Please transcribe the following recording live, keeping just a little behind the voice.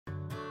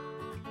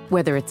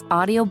Whether it's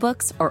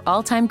audiobooks or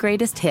all-time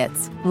greatest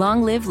hits,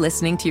 long live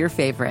listening to your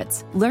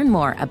favorites. Learn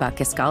more about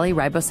Kisqali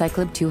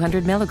Ribociclib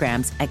 200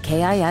 milligrams at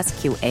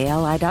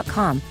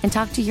KISQALI.com and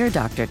talk to your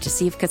doctor to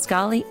see if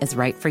Kisqali is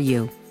right for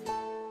you.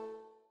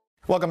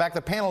 Welcome back.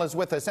 The panel is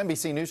with us.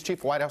 NBC News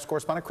Chief White House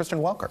Correspondent Kristen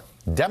Welker,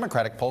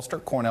 Democratic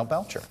pollster Cornell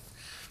Belcher,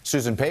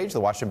 Susan Page, the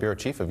Washington Bureau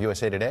Chief of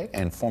USA Today,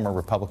 and former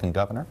Republican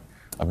Governor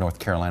of North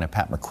Carolina,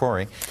 Pat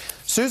McCrory.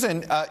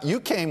 Susan, you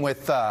came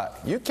with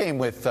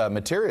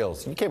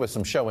materials. You came with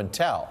some show and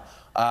tell.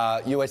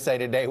 USA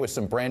Today with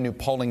some brand new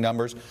polling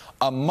numbers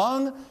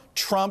among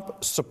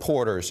Trump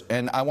supporters,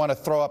 and I want to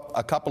throw up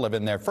a couple of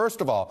in there.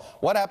 First of all,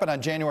 what happened on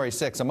January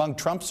 6th? Among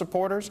Trump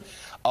supporters,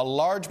 a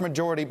large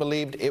majority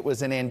believed it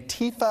was an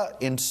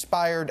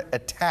Antifa-inspired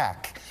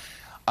attack,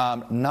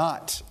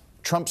 not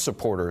Trump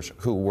supporters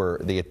who were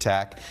the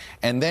attack.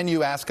 And then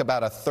you ask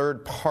about a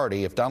third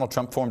party. If Donald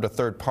Trump formed a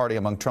third party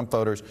among Trump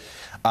voters,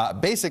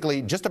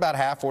 basically just about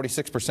half,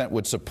 46%,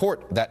 would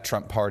support that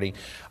Trump party.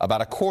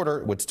 About a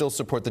quarter would still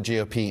support the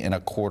GOP, and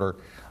a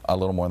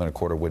little more than a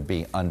quarter, would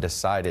be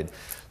undecided.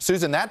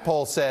 Susan, that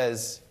poll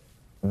says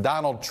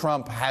Donald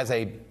Trump has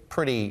a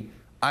pretty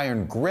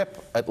iron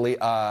grip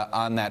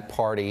on that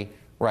party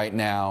right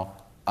now.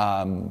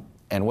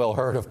 And Will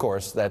Hurd, of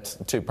course, that's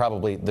to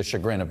probably the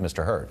chagrin of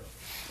Mr. Hurd.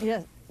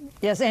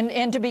 Yes,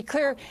 and to be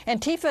clear,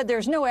 Antifa,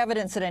 there's no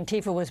evidence that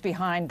Antifa was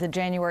behind the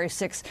January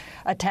 6th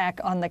attack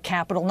on the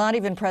Capitol. Not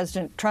even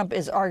President Trump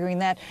is arguing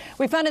that.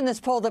 We found in this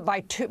poll that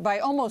by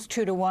almost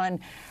 2-to-1,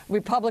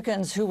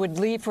 Republicans who would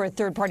leave for a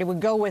third party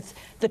would go with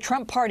the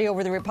Trump party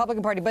over the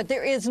Republican Party. But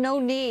there is no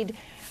need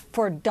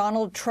for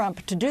Donald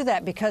Trump to do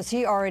that because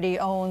he already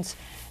owns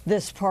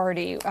this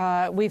party.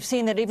 We've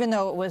seen that even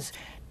though it was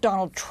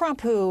Donald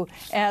Trump, who,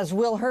 as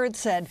Will Hurd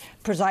said,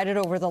 presided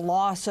over the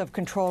loss of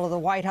control of the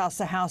White House,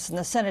 the House, and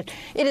the Senate.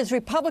 It is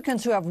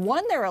Republicans who have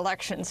won their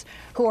elections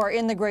who are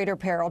in the greater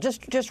peril.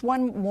 Just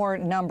one more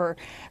number.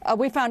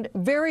 We found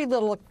very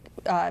little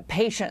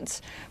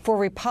patience for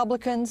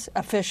Republicans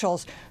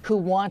officials who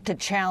want to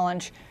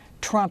challenge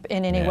Trump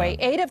in any way.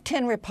 8 of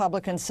 10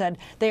 Republicans said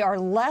they are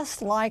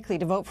less likely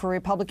to vote for a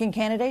Republican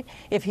candidate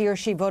if he or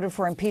she voted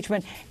for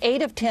impeachment.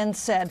 8 of 10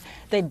 said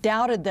they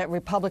doubted that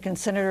Republican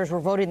senators were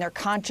voting their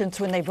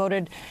conscience when they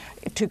voted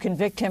to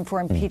convict him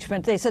for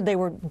impeachment. They said they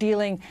were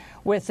dealing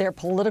with their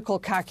political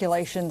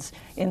calculations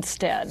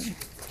instead.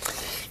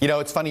 You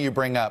know, it's funny you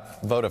bring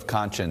up vote of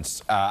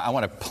conscience. I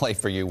want to play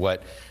for you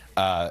what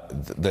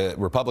the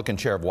Republican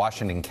chair of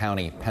Washington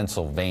County,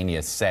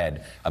 Pennsylvania,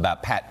 said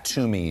about Pat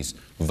Toomey's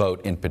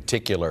vote in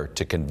particular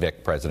to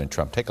convict President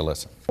Trump. Take a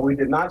listen. We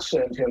did not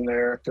send him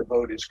there to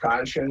vote his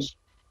conscience.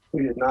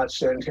 We did not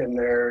send him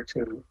there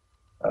to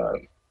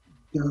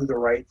do the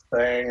right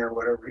thing or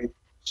whatever he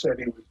said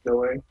he was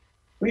doing.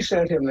 We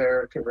sent him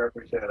there to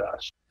represent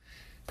us.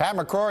 Pat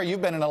McCrory,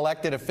 you've been an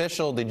elected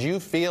official. Did you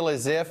feel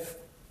as if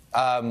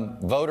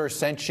voters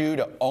sent you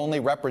to only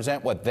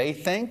represent what they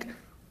think?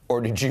 Or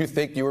did you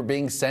think you were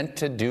being sent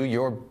to do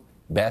your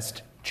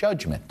best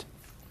judgment?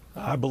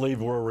 I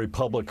believe we're a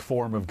republic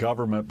form of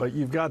government, but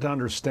you've got to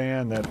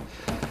understand that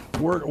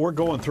we're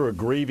going through a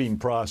grieving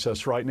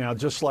process right now,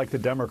 just like the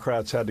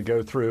Democrats had to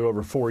go through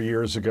over 4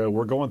 years ago.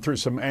 We're going through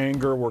some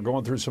anger, we're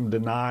going through some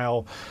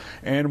denial,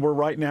 and we're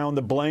right now in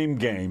the blame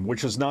game,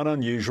 which is not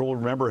unusual.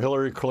 Remember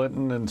Hillary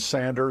Clinton and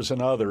Sanders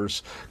and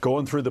others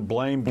going through the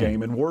blame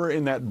game, and we're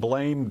in that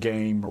blame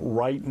game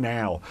right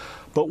now.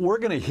 But we're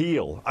going to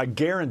heal, I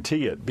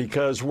guarantee it,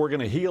 because we're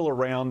going to heal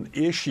around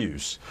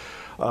issues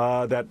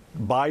that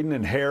Biden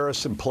and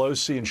Harris and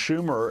Pelosi and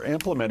Schumer are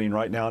implementing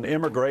right now. In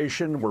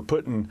immigration, we're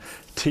putting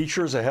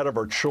teachers ahead of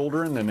our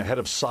children and ahead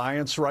of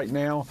science right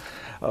now.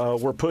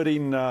 We're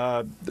getting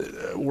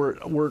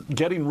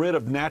rid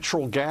of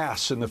natural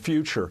gas in the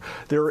future.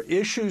 There are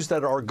issues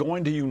that are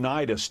going to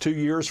unite us 2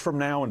 years from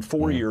now and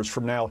 4 years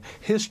from now.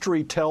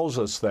 History tells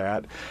us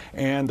that.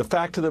 And the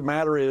fact of the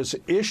matter is,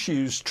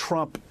 issues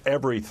trump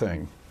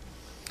everything.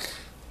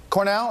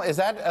 Cornell, is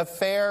that a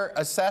fair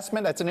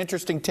assessment? That's an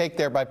interesting take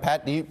there by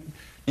Pat. Do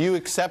you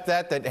accept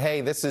that,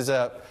 hey, this is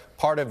a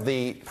part of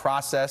the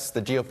process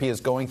the GOP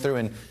is going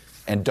through,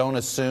 and don't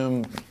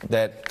assume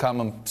that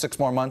come 6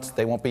 more months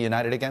they won't be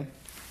united again?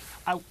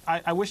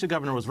 I wish the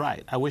governor was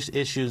right. I wish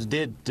issues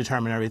did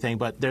determine everything,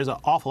 but there's an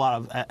awful lot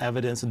of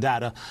evidence and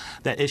data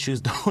that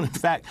issues don't, in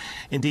fact,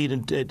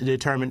 indeed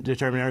determine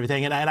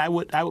everything. And I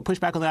would push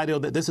back on the idea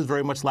that this is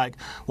very much like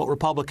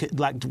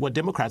what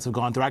Democrats have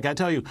gone through. I got to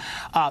tell you,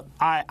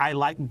 I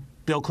like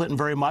Bill Clinton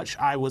very much.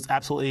 I was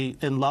absolutely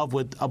in love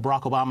with a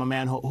Barack Obama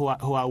man who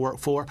I worked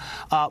for,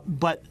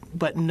 but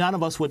none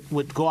of us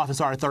would go off and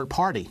start a third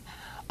party.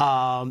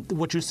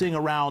 What you're seeing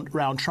around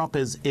Trump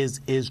is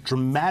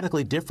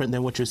dramatically different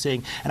than what you're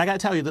seeing. And I got to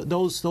tell you,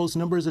 those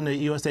numbers in the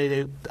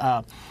USA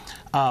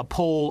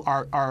poll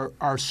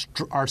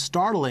are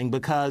startling,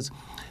 because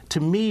to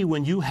me,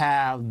 when you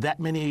have that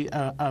many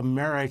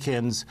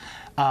Americans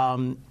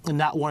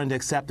not wanting to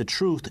accept the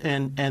truth,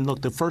 and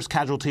look, the first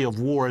casualty of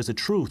war is the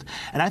truth,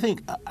 and I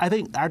think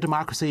our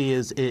democracy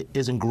is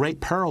in great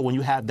peril when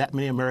you have that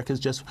many Americans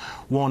just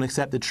won't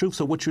accept the truth.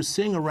 So what you're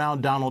seeing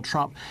around Donald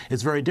Trump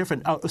is very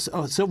different.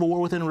 A civil war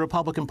within the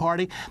Republican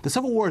Party, the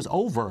Civil War is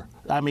over.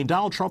 I mean,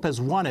 Donald Trump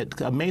has won it.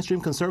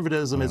 Mainstream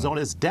conservatism is on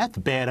its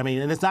deathbed. I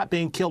mean, and it's not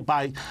being killed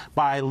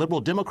by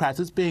liberal Democrats.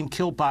 It's being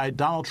killed by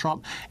Donald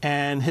Trump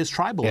and his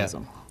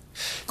tribalism. Yeah.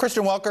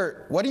 Christian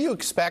Welker, what do you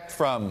expect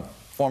from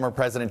former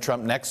President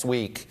Trump next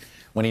week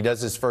when he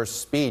does his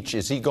first speech?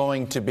 Is he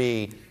going to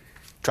be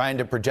trying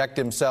to project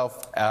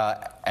himself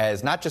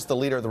as not just the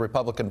leader of the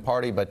Republican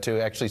Party, but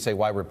to actually say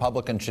why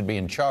Republicans should be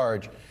in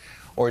charge?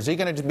 Or is he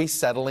going to be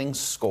settling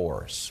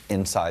scores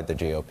inside the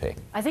GOP?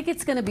 I think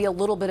it's going to be a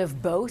little bit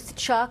of both,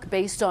 Chuck,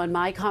 based on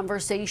my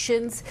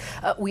conversations.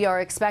 We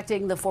are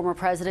expecting the former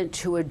president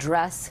to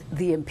address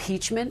the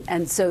impeachment,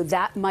 and so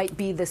that might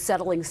be the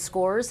settling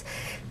scores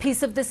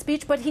piece of the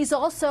speech. But he's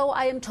also,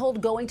 I am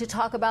told, going to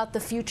talk about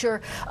the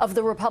future of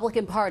the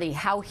Republican Party,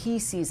 how he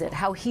sees it,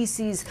 how he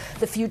sees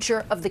the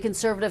future of the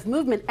conservative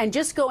movement. And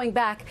just going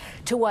back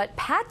to what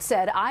Pat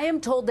said, I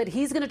am told that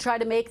he's going to try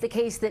to make the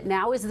case that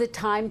now is the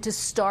time to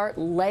start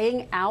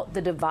laying out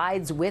the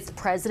divides with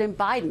President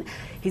Biden.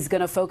 He's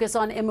going to focus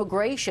on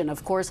immigration.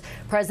 Of course,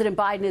 President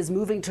Biden is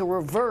moving to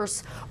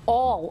reverse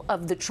all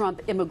of the Trump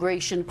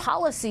immigration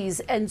policies,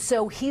 and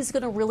so he's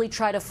going to really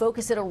try to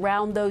focus it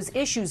around those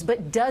issues.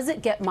 But does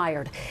it get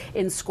mired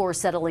in score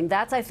settling?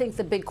 That's, I think,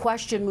 the big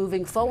question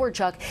moving forward,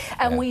 Chuck.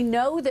 And we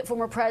know that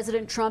former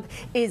President Trump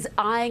is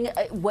eyeing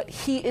what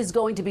he is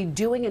going to be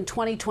doing in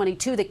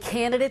 2022, the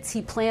candidates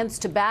he plans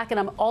to back, and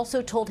I'm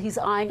also told he's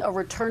eyeing a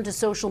return to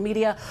social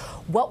media.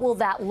 What will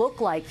that look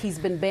like? He's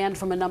been banned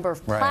from a number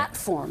of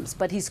platforms,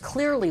 but he's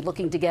clearly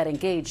looking to get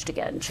engaged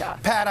again,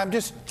 Chuck. Pat, I'm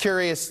just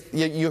curious.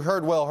 You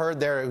heard Will Hurd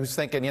there, who's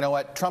thinking, you know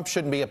what, Trump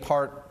shouldn't be a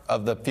part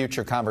of the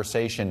future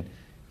conversation.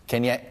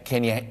 Can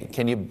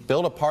you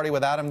build a party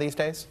without him these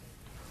days?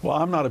 Well,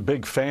 I'm not a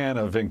big fan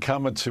of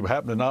incumbents who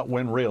happen to not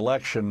win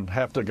re-election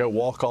have to go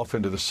walk off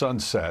into the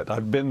sunset.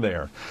 I've been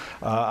there.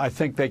 I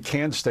think they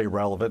can stay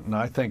relevant, and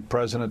I think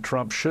President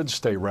Trump should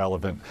stay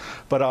relevant.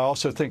 But I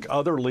also think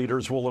other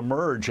leaders will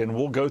emerge, and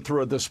we'll go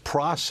through this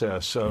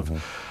process of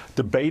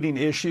debating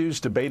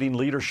issues, debating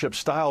leadership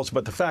styles.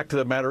 But the fact of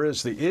the matter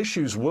is the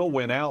issues will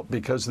win out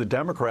because the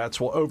Democrats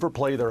will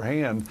overplay their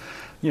hand.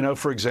 You know,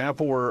 for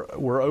example,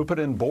 we're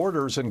opening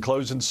borders and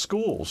closing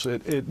schools.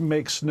 It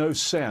makes no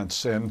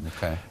sense. And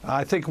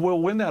I think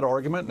we'll win that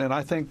argument. And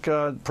I think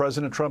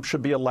President Trump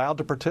should be allowed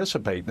to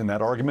participate in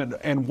that argument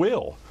and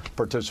will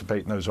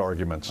participate in those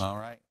arguments. All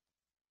right.